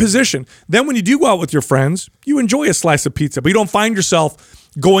in that position. Then when you do go out with your friends, you enjoy a slice of pizza, but you don't find yourself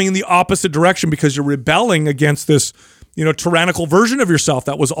going in the opposite direction because you're rebelling against this tyrannical version of yourself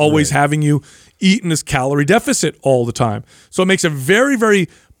that was always having you eat in this calorie deficit all the time. So it makes a very, very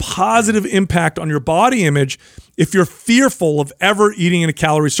positive impact on your body image if you're fearful of ever eating in a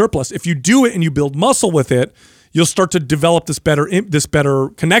calorie surplus. If you do it and you build muscle with it, you'll start to develop this better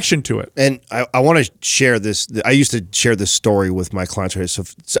connection to it. And I want to share this. I used to share this story with my clients,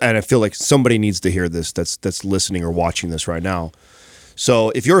 and I feel like somebody needs to hear this that's listening or watching this right now. So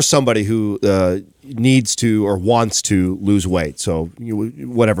if you're somebody who needs to or wants to lose weight, so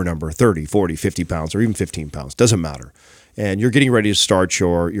whatever number, 30, 40, 50 pounds, or even 15 pounds, doesn't matter, and you're getting ready to start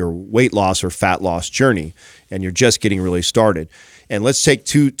your weight loss or fat loss journey, and you're just getting really started. And let's take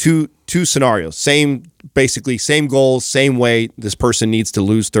two scenarios. Basically same goals, same weight. This person needs to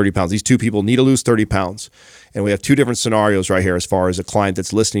lose 30 pounds. These two people need to lose 30 pounds. And we have two different scenarios right here as far as a client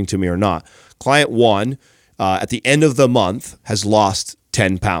that's listening to me or not. Client one, at the end of the month, has lost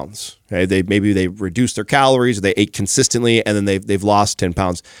 10 pounds. Okay? Maybe they reduced their calories, or they ate consistently, and then they've lost 10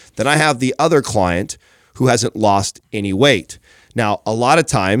 pounds. Then I have the other client who hasn't lost any weight. Now, a lot of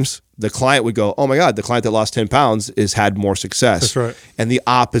times, the client would go, oh my God, the client that lost 10 pounds has had more success. That's right. And the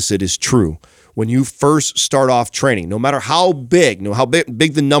opposite is true. When you first start off training, no matter how big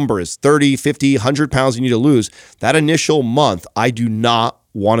the number is, 30, 50, 100 pounds you need to lose, that initial month, I do not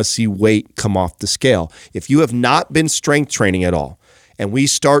want to see weight come off the scale. If you have not been strength training at all, and we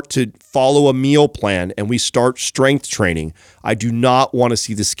start to follow a meal plan and we start strength training, I do not want to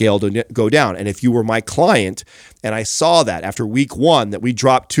see the scale go down. And if you were my client and I saw that after week 1 that we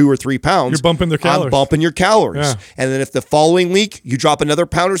dropped 2 or 3 pounds, you're bumping their calories. I'm bumping your calories. Yeah. And then if the following week you drop another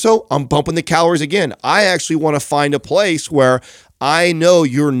pound or so, I'm bumping the calories again. I actually want to find a place where I know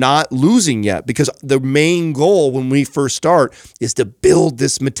you're not losing yet, because the main goal when we first start is to build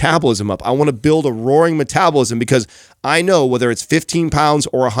this metabolism up. I want to build a roaring metabolism, because I know whether it's 15 pounds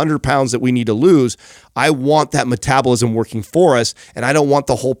or 100 pounds that we need to lose, I want that metabolism working for us, and I don't want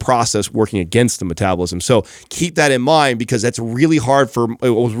the whole process working against the metabolism. So keep that in mind, because it was really hard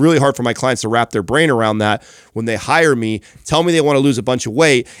for my clients to wrap their brain around that when they hire me, tell me they want to lose a bunch of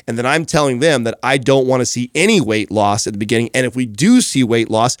weight, and then I'm telling them that I don't want to see any weight loss at the beginning. And if we do see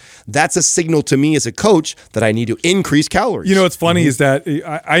weight loss, that's a signal to me as a coach that I need to increase calories. You know, what's funny is that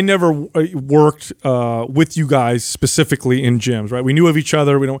I never worked with you guys specifically in gyms, right? We knew of each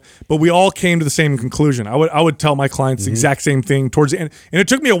other, but we all came to the same conclusion. I would tell my clients the exact same thing towards the end. And it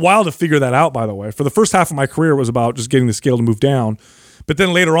took me a while to figure that out, by the way. For the first half of my career, it was about just getting the scale to move down. But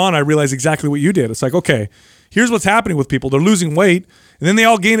then later on, I realized exactly what you did. It's like, okay, here's what's happening with people. They're losing weight, and then they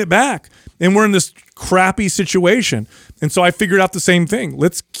all gain it back. And we're in this crappy situation. And so I figured out the same thing.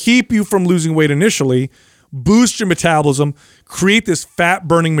 Let's keep you from losing weight initially, boost your metabolism, create this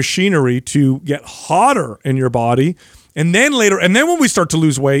fat-burning machinery to get hotter in your body. And then when we start to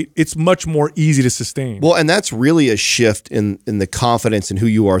lose weight, it's much more easy to sustain. Well, and that's really a shift in the confidence in who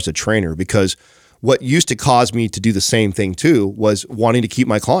you are as a trainer, because what used to cause me to do the same thing too was wanting to keep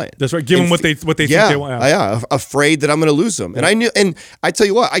my client. That's right. Give them what they think they want. Yeah, afraid that I'm going to lose them. Yeah. And I tell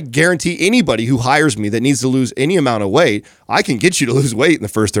you what, I guarantee anybody who hires me that needs to lose any amount of weight, I can get you to lose weight in the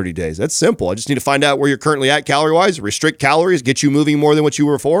first 30 days. That's simple. I just need to find out where you're currently at calorie-wise, restrict calories, get you moving more than what you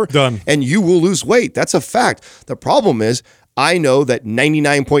were before. Done. And you will lose weight. That's a fact. The problem is, I know that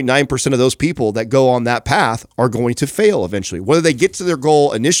 99.9% of those people that go on that path are going to fail eventually. Whether they get to their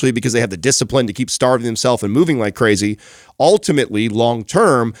goal initially because they have the discipline to keep starving themselves and moving like crazy, ultimately, long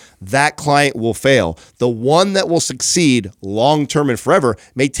term, that client will fail. The one that will succeed long term and forever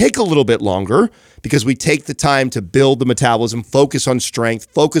may take a little bit longer, because we take the time to build the metabolism, focus on strength,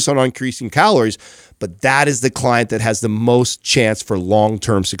 focus on increasing calories. But that is the client that has the most chance for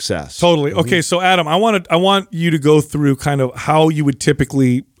long-term success. Totally. Okay, so Adam, I want you to go through kind of how you would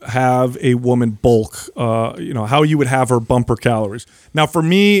typically have a woman bulk. How you would have her bump her calories. Now, for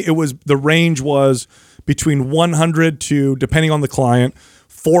me, the range was between 100 to, depending on the client,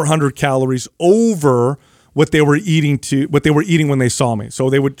 400 calories over what they were eating when they saw me.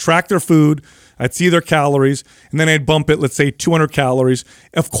 So they would track their food, I'd see their calories, and then I'd bump it, let's say 200 calories,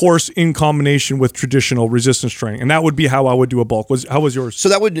 of course, in combination with traditional resistance training. And that would be how I would do a bulk. How was yours? So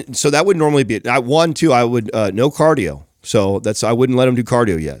that would normally be it. I would no cardio. So I wouldn't let them do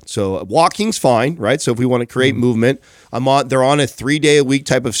cardio yet. So walking's fine, right? So if we want to create movement, they're on a 3-day-a-week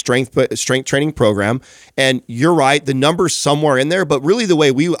type of strength training program. And you're right, the number's somewhere in there, but really the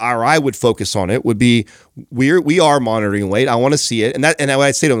way I would focus on it would be we are monitoring weight. I want to see it. And I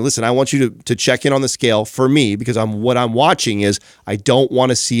say to them, listen, I want you to check in on the scale for me, because what I'm watching is I don't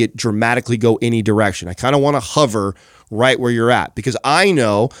want to see it dramatically go any direction. I kind of want to hover right where you're at. Because I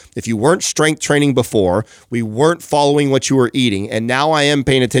know if you weren't strength training before, we weren't following what you were eating, and now I am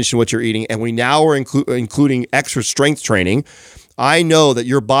paying attention to what you're eating, and we now are including extra strength training, I know that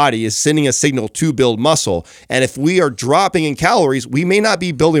your body is sending a signal to build muscle. And if we are dropping in calories, we may not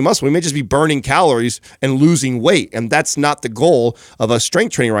be building muscle. We may just be burning calories and losing weight. And that's not the goal of us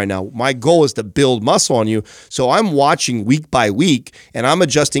strength training right now. My goal is to build muscle on you. So I'm watching week by week, and I'm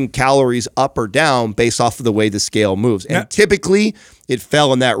adjusting calories up or down based off of the way the scale moves. And typically, it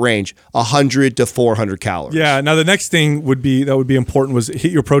fell in that range, 100 to 400 calories. Yeah. Now the next thing would be important was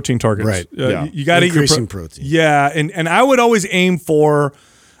hit your protein targets. Right. You got to eat your protein. Yeah, and I would always aim for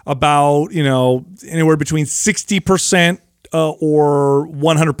about anywhere between 60% or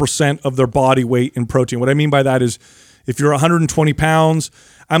 100% of their body weight in protein. What I mean by that is, if you're 120 pounds,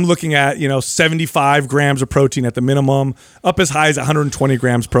 I'm looking at 75 grams of protein at the minimum, up as high as 120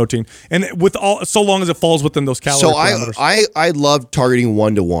 grams protein, and so long as it falls within those calorie parameters. I love targeting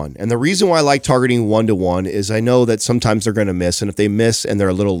 1-to-1, and the reason why I like targeting 1-to-1 is I know that sometimes they're going to miss, and if they miss and they're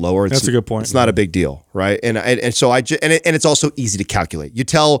a little lower, that's a good point. It's not a big deal, right? And so it's also easy to calculate. You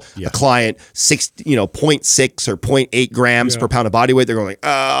tell a client 0.6 or 0.8 grams per pound of body weight, they're going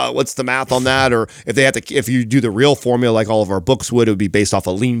like, what's the math on that? Or if you do the real formula like all of our books would, it would be based off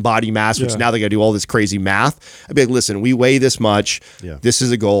of lean body mass, which now they got to do all this crazy math. I'd be like, listen, we weigh this much. Yeah. This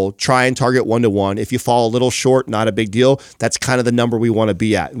is a goal. Try and target 1-to-1. If you fall a little short, not a big deal. That's kind of the number we want to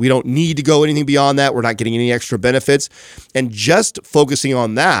be at. We don't need to go anything beyond that. We're not getting any extra benefits. And just focusing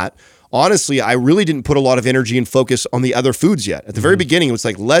on that, honestly, I really didn't put a lot of energy and focus on the other foods yet. At the very beginning, it was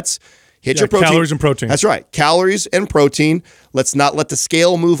like, let's hit your protein. Calories and protein. That's right. Calories and protein. Let's not let the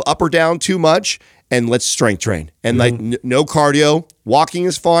scale move up or down too much. And let's strength train. And no cardio. Walking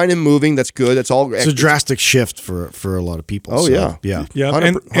is fine and moving. That's good. That's all. It's a drastic shift for a lot of people. Oh, so, yeah. Yeah.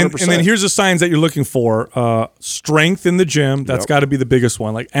 And then here's the signs that you're looking for. Strength in the gym. That's got to be the biggest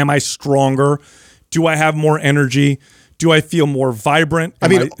one. Like, am I stronger? Do I have more energy? Do I feel more vibrant?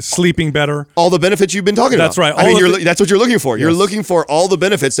 Am I sleeping better? All the benefits you've been talking about. That's right. That's what you're looking for. Yes. You're looking for all the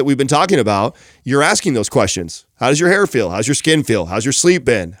benefits that we've been talking about. You're asking those questions. How does your hair feel? How's your skin feel? How's your sleep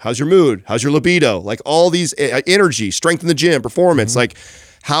been? How's your mood? How's your libido? Like all these energy, strength in the gym, performance, like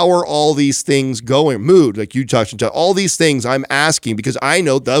how are all these things going? Mood, like you touched on, all these things I'm asking because I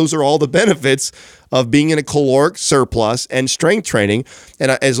know those are all the benefits of being in a caloric surplus and strength training.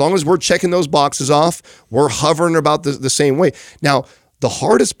 And as long as we're checking those boxes off, we're hovering about the same way. Now, the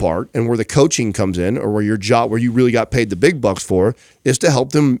hardest part and where the coaching comes in or where your job, where you really got paid the big bucks for, is to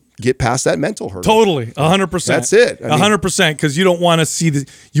help them get past that mental hurdle. Totally, 100%. That's it. 100%, because you don't want to see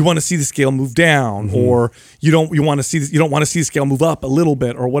you want to see the scale move down, or you want to see the scale move up a little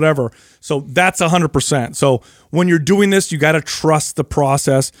bit or whatever. So that's 100%. So when you're doing this, you got to trust the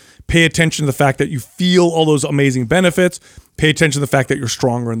process. Pay attention to the fact that you feel all those amazing benefits. Pay attention to the fact that you're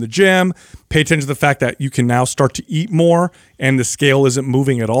stronger in the gym. Pay attention to the fact that you can now start to eat more and the scale isn't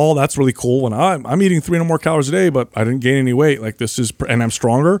moving at all. That's really cool. When I'm eating 300 more calories a day, but I didn't gain any weight. Like and I'm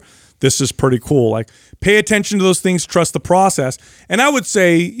stronger. This is pretty cool. Like, pay attention to those things, trust the process. And I would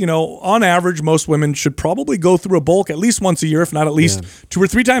say, on average, most women should probably go through a bulk at least once a year, if not at least 2 or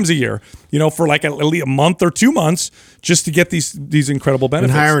 3 times a year, for like at least a month or 2 months, just to get these incredible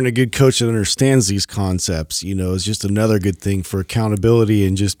benefits. And hiring a good coach that understands these concepts, is just another good thing for accountability,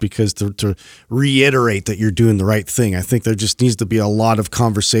 and just because to reiterate that you're doing the right thing. I think there just needs to be a lot of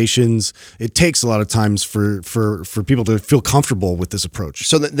conversations. It takes a lot of times for people to feel comfortable with this approach.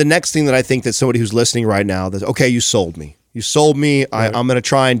 So the next thing that I think that somebody who's listening right now, that okay, you sold me. You sold me. Right. I'm going to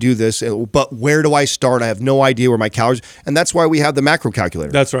try and do this, but where do I start? I have no idea where my calories, and that's why we have the macro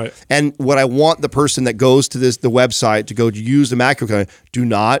calculator. That's right. And what I want the person that goes to the website to go use the macro calculator, do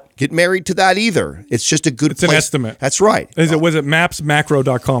not get married to that either. It's just a good. It's an estimate. That's right. Was it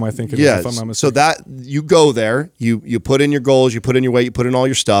mapsmacro.com? I think it is. If I'm not mistaken. So that you go there, you put in your goals, you put in your weight, you put in all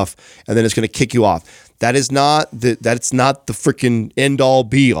your stuff, and then it's going to kick you off. That's not the freaking end all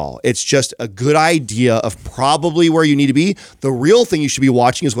be all. It's just a good idea of probably where you need to be. The real thing you should be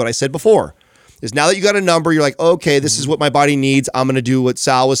watching is what I said before. Is now that you got a number, you're like, okay, this is what my body needs. I'm going to do what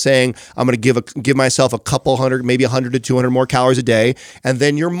Sal was saying. I'm going to give myself a couple hundred, maybe 100 to 200 more calories a day. And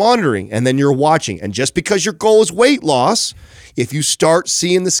then you're monitoring and then you're watching. And just because your goal is weight loss, if you start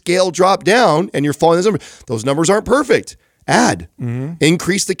seeing the scale drop down and you're following those numbers aren't perfect. add.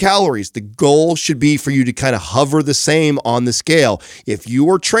 Increase the calories. The goal should be for you to kind of hover the same on the scale. If you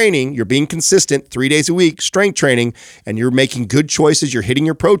are training, you're being consistent 3 days a week, strength training, and you're making good choices, you're hitting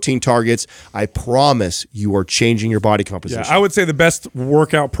your protein targets, I promise you are changing your body composition. Yeah, I would say the best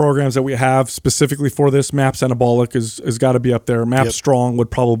workout programs that we have specifically for this, MAPS Anabolic has got to be up there. MAPS Strong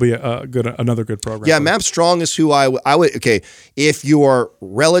would probably be another good program. Yeah, MAPS Strong is who I would, okay, if you are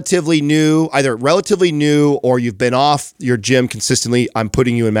relatively new, either relatively new or you've been off your gym consistently, I'm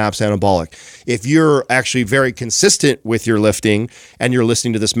putting you in MAPS Anabolic. If you're actually very consistent with your lifting and you're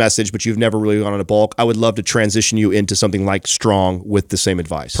listening to this message, but you've never really gone on a bulk, I would love to transition you into something like Strong with the same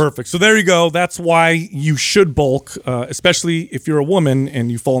advice. Perfect. So there you go. That's why you should bulk, especially if you're a woman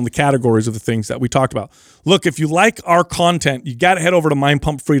and you fall in the categories of the things that we talked about. Look, if you like our content, you got to head over to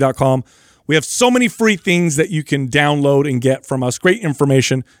mindpumpfree.com. We have so many free things that you can download and get from us. Great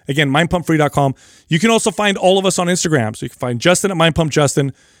information. Again, mindpumpfree.com. You can also find all of us on Instagram. So you can find Justin at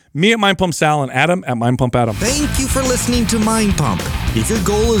mindpumpjustin, me at mindpumpsal, and Adam at mindpumpadam. Thank you for listening to Mind Pump. If your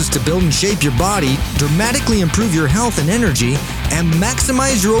goal is to build and shape your body, dramatically improve your health and energy, and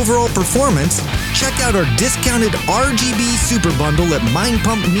maximize your overall performance, check out our discounted RGB Super Bundle at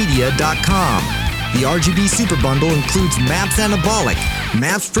mindpumpmedia.com. The RGB Super Bundle includes MAPS Anabolic,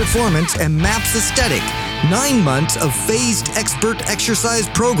 MAPS Performance, and MAPS Aesthetic. 9 months of phased expert exercise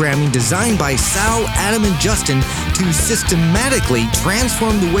programming designed by Sal, Adam, and Justin to systematically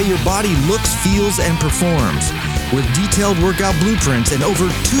transform the way your body looks, feels, and performs. With detailed workout blueprints and over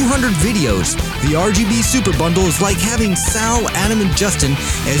 200 videos, the RGB Super Bundle is like having Sal, Adam, and Justin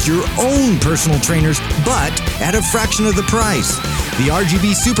as your own personal trainers, but at a fraction of the price. The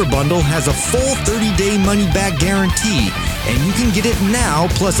RGB Super Bundle has a full 30-day money-back guarantee, and you can get it now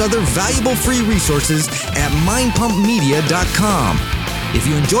plus other valuable free resources at mindpumpmedia.com. If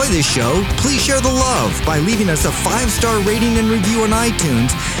you enjoy this show, please share the love by leaving us a 5-star rating and review on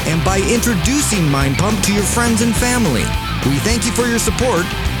iTunes and by introducing Mind Pump to your friends and family. We thank you for your support,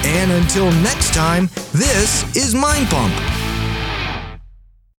 and until next time, this is Mind Pump.